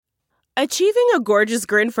Achieving a gorgeous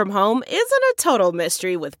grin from home isn't a total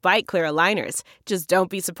mystery with Bite Clear aligners. Just don't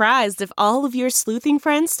be surprised if all of your sleuthing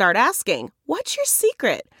friends start asking, "What's your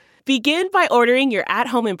secret?" Begin by ordering your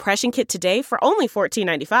at-home impression kit today for only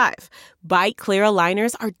 $14.95. Bite Clear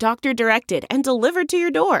aligners are doctor-directed and delivered to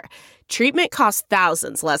your door. Treatment costs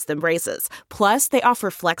thousands less than braces. Plus, they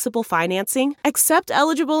offer flexible financing, accept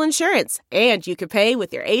eligible insurance, and you can pay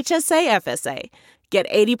with your HSA FSA. Get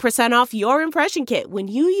 80% off your impression kit when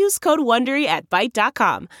you use code WONDERY at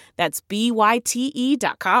Byte.com. That's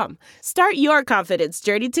BYTE.com. Start your confidence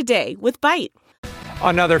journey today with Byte.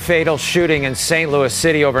 Another fatal shooting in St. Louis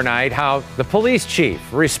City overnight. How the police chief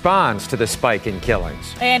responds to the spike in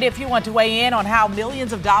killings. And if you want to weigh in on how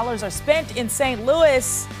millions of dollars are spent in St.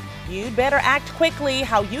 Louis, you'd better act quickly.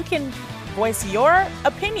 How you can voice your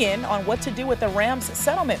opinion on what to do with the Rams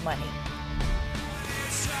settlement money.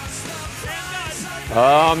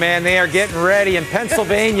 Oh, man, they are getting ready in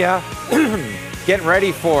Pennsylvania. Getting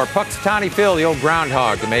ready for Puxatawny Phil, the old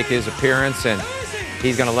groundhog, to make his appearance. And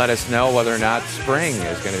he's going to let us know whether or not spring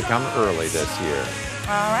is going to come early this year.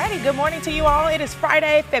 All righty. Good morning to you all. It is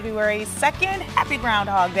Friday, February 2nd. Happy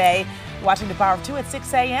Groundhog Day. Watching The Power of 2 at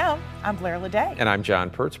 6 a.m. I'm Blair Leday. And I'm John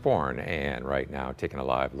Pertzborn. And right now, taking a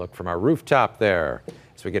live look from our rooftop there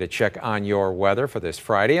as we get a check on your weather for this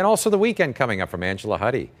Friday and also the weekend coming up from Angela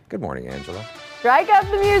Huddy. Good morning, Angela. Strike up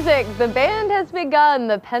the music. The band has begun,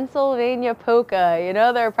 the Pennsylvania Polka. You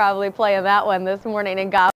know they're probably playing that one this morning in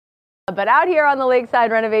Gotham. But out here on the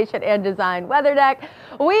Lakeside Renovation and Design Weather Deck,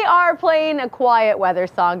 we are playing a quiet weather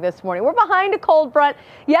song this morning. We're behind a cold front.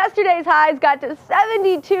 Yesterday's highs got to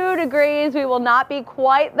 72 degrees. We will not be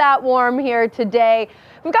quite that warm here today.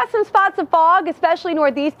 We've got some spots of fog, especially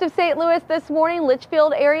northeast of St. Louis this morning.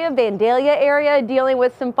 Litchfield area, Vandalia area dealing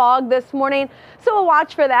with some fog this morning. So we'll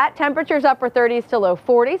watch for that. Temperatures upper 30s to low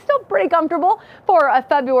 40s. Still pretty comfortable for a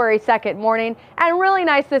February 2nd morning. And really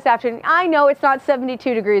nice this afternoon. I know it's not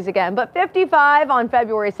 72 degrees again, but 55 on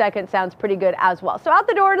February 2nd sounds pretty good as well. So out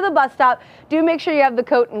the door to the bus stop, do make sure you have the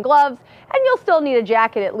coat and gloves. And you'll still need a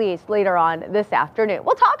jacket at least later on this afternoon.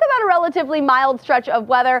 We'll talk about a relatively mild stretch of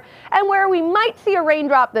weather and where we might see a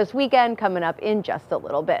raindrop this weekend coming up in just a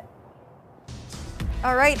little bit.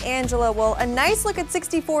 All right, Angela. Well, a nice look at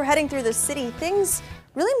 64 heading through the city. Things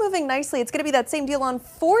really moving nicely. It's going to be that same deal on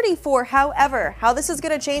 44. However, how this is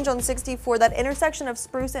going to change on 64, that intersection of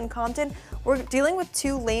Spruce and Compton, we're dealing with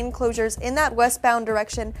 2 lane closures in that westbound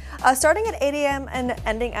direction, starting at 8 a.m. and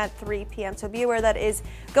ending at 3 p.m. So be aware that is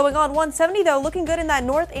going on. 170, though, looking good in that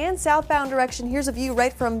north and southbound direction. Here's a view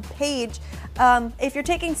right from Page. If you're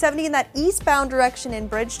taking 70 in that eastbound direction in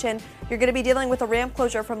Bridgeton, you're going to be dealing with a ramp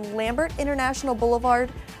closure from Lambert International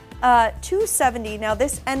Boulevard 270. Now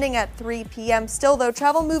this ending at 3 p.m. Still though,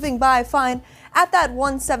 travel moving by fine at that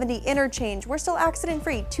 170 interchange. We're still accident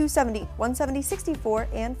free. 270, 170, 64,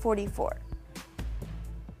 and 44.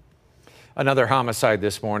 Another homicide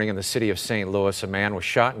this morning in the city of St. Louis. A man was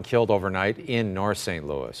shot and killed overnight in North St.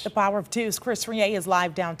 Louis. The Power of Two's Chris Rier is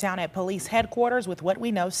live downtown at police headquarters with what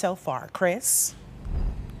we know so far. Chris?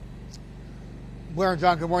 Blair and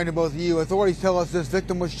John, good morning to both of you. Authorities tell us this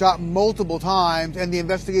victim was shot multiple times and the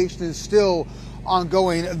investigation is still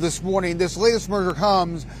ongoing this morning. This latest murder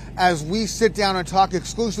comes as we sit down and talk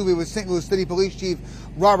exclusively with St. Louis City Police Chief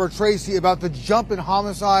Robert Tracy about the jump in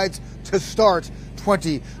homicides to start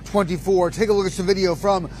 2024. Take a look at some video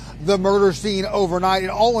from the murder scene overnight. It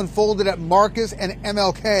all unfolded at Marcus and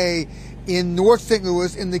MLK in North St.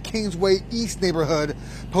 Louis in the Kingsway East neighborhood.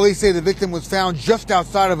 Police say the victim was found just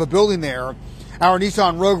outside of a building there. Our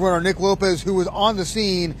Nissan Rogue runner Nick Lopez, who was on the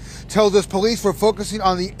scene, tells us police were focusing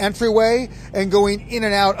on the entryway and going in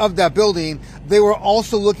and out of that building. They were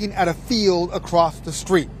also looking at a field across the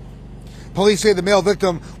street. Police say the male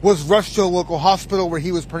victim was rushed to a local hospital where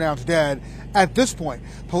he was pronounced dead. At this point,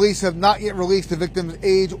 police have not yet released the victim's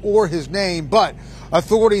age or his name, but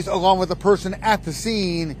authorities, along with the person at the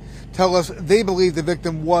scene, tell us they believe the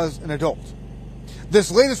victim was an adult. This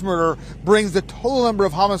latest murder brings the total number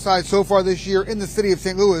of homicides so far this year in the city of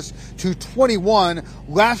St. Louis to 21.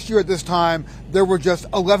 Last year at this time, there were just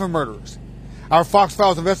 11 murders. Our Fox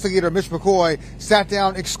Files investigator, Mitch McCoy, sat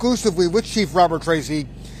down exclusively with Chief Robert Tracy.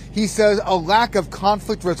 He says a lack of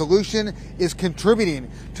conflict resolution is contributing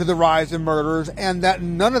to the rise in murders and that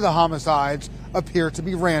none of the homicides appear to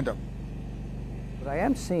be random. What I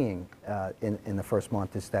am seeing in the first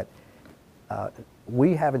month is that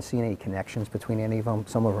we haven't seen any connections between any of them.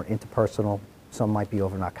 Some of them are interpersonal, some might be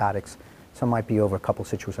over narcotics, some might be over a couple of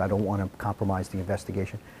situations. I don't want to compromise the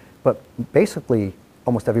investigation. But basically,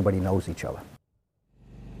 almost everybody knows each other.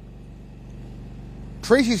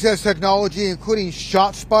 Tracy says technology, including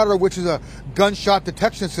ShotSpotter, which is a gunshot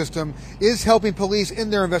detection system, is helping police in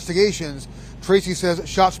their investigations. Tracy says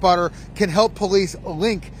ShotSpotter can help police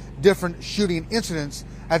link different shooting incidents.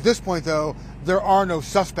 At this point, though, there are no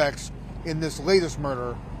suspects in this latest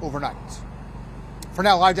murder overnight. For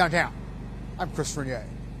now, live downtown, I'm Chris Fernier.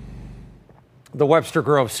 The Webster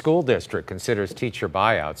Grove School District considers teacher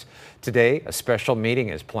buyouts. Today, a special meeting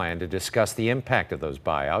is planned to discuss the impact of those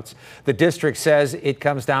buyouts. The district says it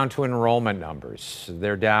comes down to enrollment numbers.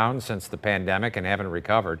 They're down since the pandemic and haven't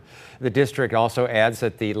recovered. The district also adds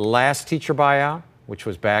that the last teacher buyout, which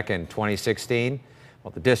was back in 2016,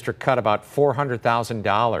 well, the district cut about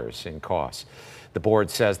 $400,000 in costs. The board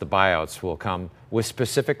says the buyouts will come with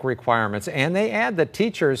specific requirements, and they add that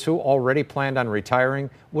teachers who already planned on retiring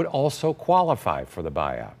would also qualify for the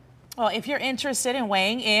buyout. Well, if you're interested in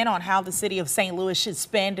weighing in on how the city of St. Louis should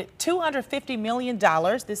spend $250 million,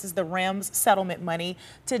 this is the REMS settlement money,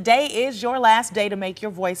 today is your last day to make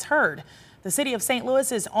your voice heard. The city of St.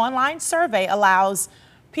 Louis's online survey allows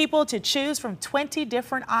people to choose from 20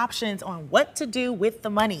 different options on what to do with the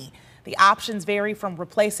money. The options vary from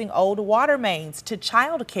replacing old water mains to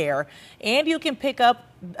child care, and you can pick up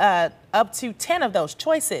to 10 of those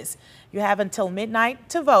choices. You have until midnight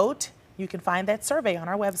to vote. You can find that survey on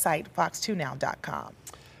our website, fox2now.com.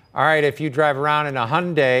 All right, if you drive around in a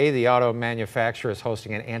Hyundai, the auto manufacturer is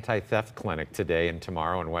hosting an anti-theft clinic today and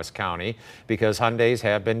tomorrow in West County because Hyundais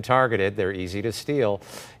have been targeted. They're easy to steal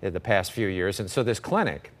in the past few years. And so this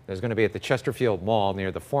clinic is going to be at the Chesterfield Mall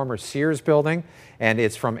near the former Sears building, and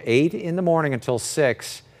it's from 8 in the morning until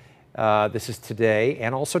 6. This is today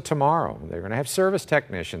and also tomorrow. They're going to have service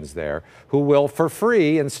technicians there who will, for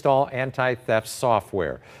free, install anti-theft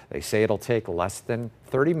software. They say it'll take less than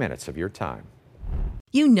 30 minutes of your time.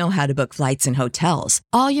 You know how to book flights and hotels.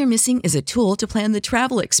 All you're missing is a tool to plan the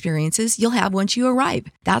travel experiences you'll have once you arrive.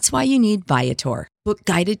 That's why you need Viator. Book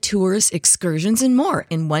guided tours, excursions, and more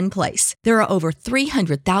in one place. There are over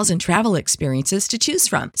 300,000 travel experiences to choose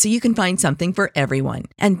from, so you can find something for everyone.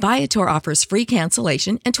 And Viator offers free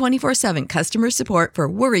cancellation and 24/7 customer support for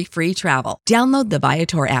worry-free travel. Download the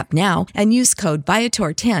Viator app now and use code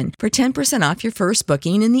Viator10 for 10% off your first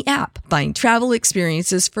booking in the app. Find travel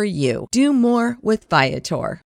experiences for you. Do more with Viator.